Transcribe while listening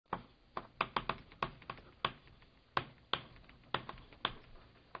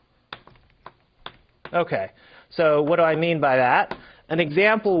Okay, so what do I mean by that? An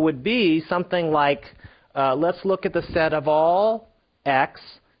example would be something like, let's look at the set of all x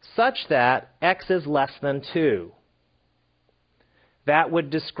such that x is less than 2. That would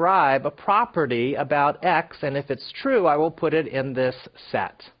describe a property about x, and if it's true, I will put it in this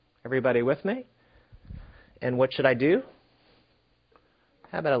set. Everybody with me? And what should I do?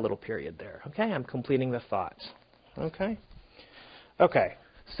 How about a little period there? Okay, I'm completing the thought. Okay? Okay,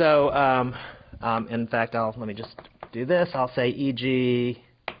 so in fact, let me just do this. I'll say e.g.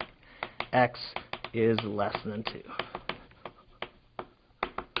 x is less than 2.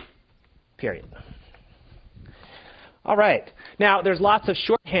 Period. All right. Now, there's lots of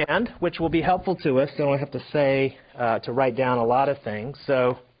shorthand, which will be helpful to us. So I don't have to say, to write down a lot of things.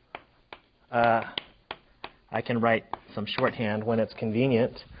 So I can write some shorthand when it's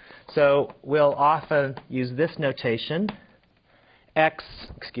convenient. So we'll often use this notation.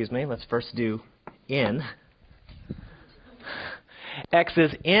 Let's first do in. X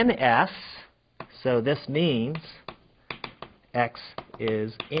is in S, so this means X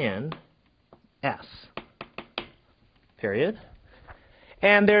is in S. Period.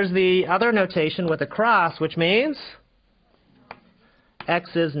 And there's the other notation with a cross, which means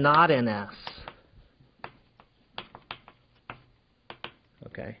X is not in S.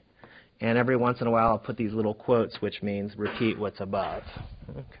 Okay. And every once in a while I'll put these little quotes, which means repeat what's above.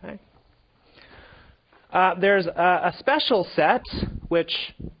 Okay. There's a special set, which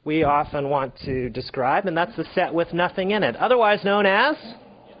we often want to describe, and that's the set with nothing in it, otherwise known as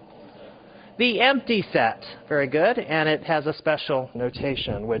the empty set. Very good. And it has a special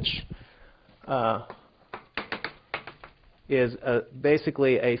notation, which is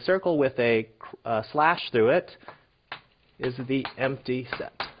basically a circle with a slash through it, is the empty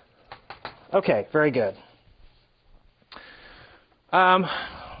set. Okay, very good.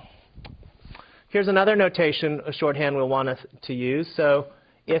 Here's another notation, a shorthand we'll want to use. So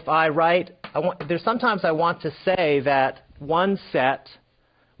if I write, sometimes I want to say that one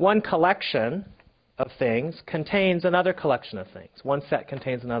collection of things contains another collection of things. One set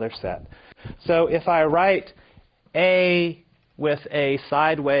contains another set. So if I write A with a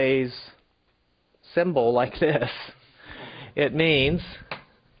sideways symbol like this, it means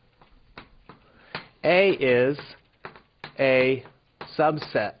A is a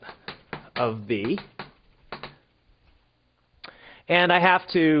subset of B. And I have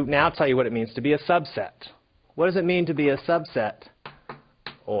to now tell you what it means to be a subset. What does it mean to be a subset?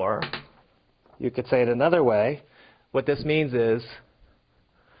 Or you could say it another way. What this means is,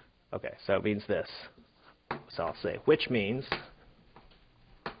 okay, so it means this. So I'll say, which means,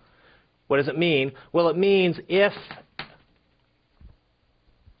 what does it mean? Well, it means if,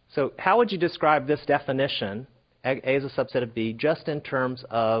 so how would you describe this definition, A is a subset of B, just in terms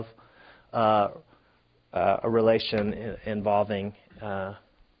of a relation involving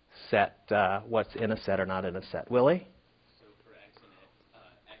set, what's in a set or not in a set? Willie? So for X in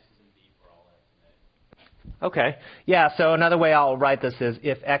it, X is in B for all X in it. Okay. Yeah, so another way I'll write this is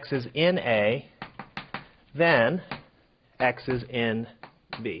if X is in A, then X is in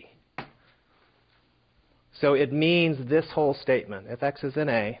B. So it means this whole statement. If X is in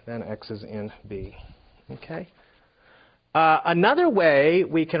A, then X is in B. Okay? Another way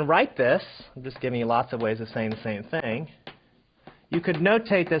we can write this, I'm just giving you lots of ways of saying the same thing. You could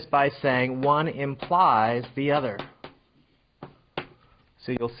notate this by saying one implies the other.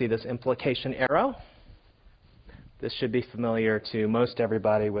 So you'll see this implication arrow. This should be familiar to most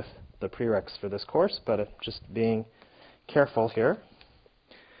everybody with the prereqs for this course, but just being careful here.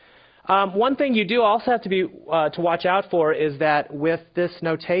 One thing you do also have to be to watch out for is that with this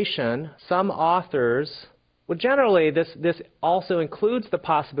notation, some authors, well, generally this also includes the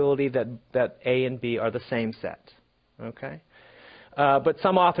possibility that A and B are the same set. Okay, but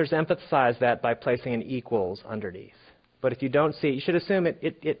some authors emphasize that by placing an equals underneath. But if you don't see, you should assume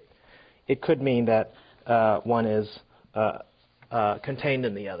it could mean that one is contained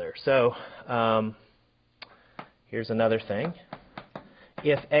in the other. So here's another thing.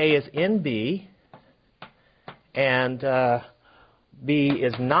 If A is in B and B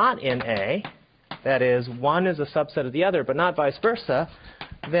is not in A, that is, one is a subset of the other, but not vice versa,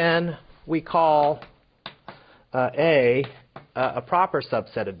 then we call A a proper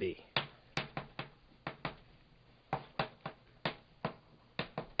subset of B.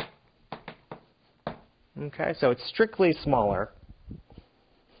 Okay, so it's strictly smaller.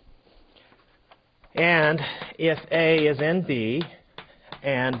 And if A is in B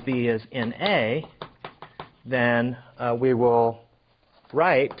and B is in A, then we will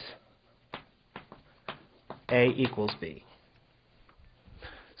write A equals B.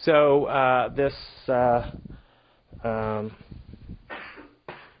 So this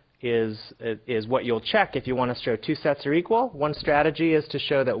is what you'll check if you want to show two sets are equal. One strategy is to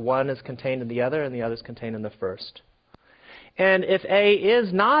show that one is contained in the other and the other is contained in the first. And if A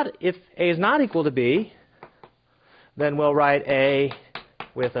is not equal to B, then we'll write A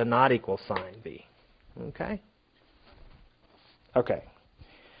with a not equal sign B. Okay? Okay.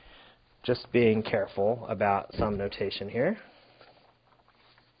 Just being careful about some notation here.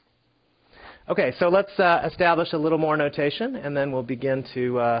 Okay, so let's establish a little more notation, and then we'll begin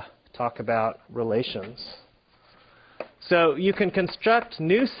to talk about relations. So you can construct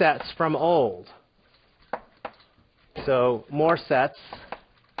new sets from old. So more sets.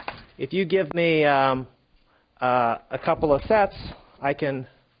 If you give me a couple of sets,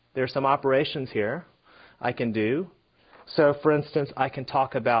 there's some operations here I can do. So for instance, I can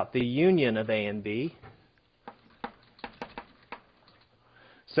talk about the union of A and B.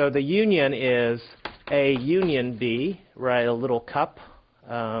 So the union is A union B, right, a little cup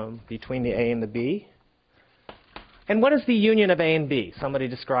between the A and the B. And what is the union of A and B? Somebody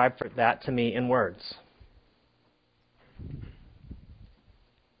describe that to me in words.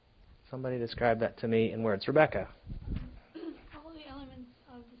 Somebody describe that to me in words. Rebecca. All the elements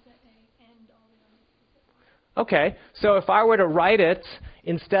of the set A and all the elements of the set B. Okay, so if I were to write it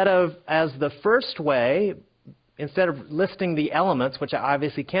instead of as the first way, instead of listing the elements, which I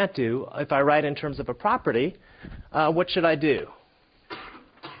obviously can't do, if I write in terms of a property, what should I do?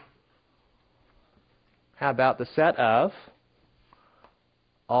 How about the set of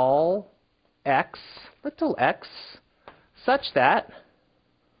all x, little x, such that,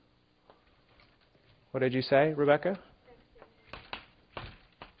 what did you say, Rebecca?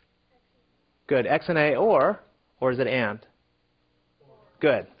 Good, x and A or is it and?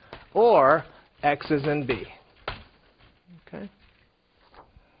 Good. Or x is in B. Okay.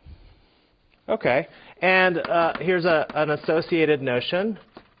 Okay, and here's an associated notion,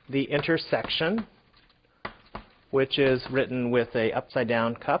 the intersection, which is written with a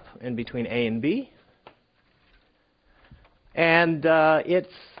upside-down cup in between A and B. And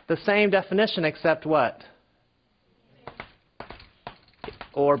it's the same definition except what?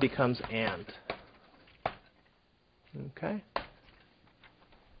 Or becomes and. Okay.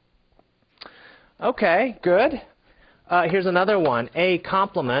 Okay, good. Here's another one, A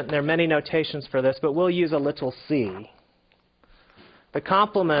complement. There are many notations for this, but we'll use a little c. The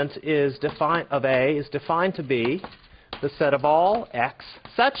complement of A is defined to be the set of all x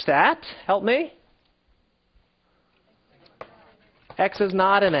such that, help me, x is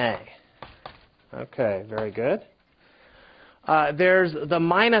not an A. Okay, very good. There's the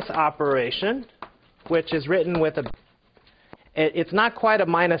minus operation, which is written with it's not quite a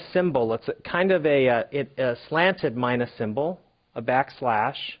minus symbol. It's kind of a slanted minus symbol, a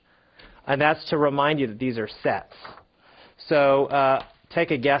backslash, and that's to remind you that these are sets. So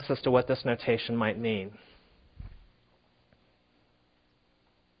take a guess as to what this notation might mean.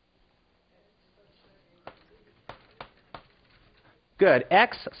 Good.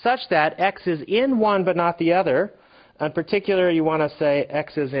 X such that x is in one but not the other. In particular, you want to say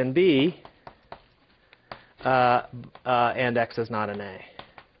x is in B and x is not an A.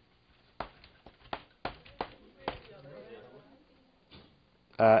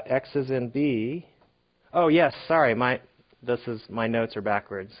 X is in B. Oh yes, sorry, my notes are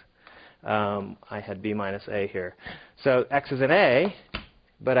backwards. I had B minus A here. So x is in A,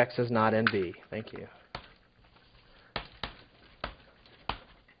 but x is not in B. Thank you.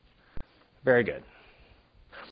 Very good.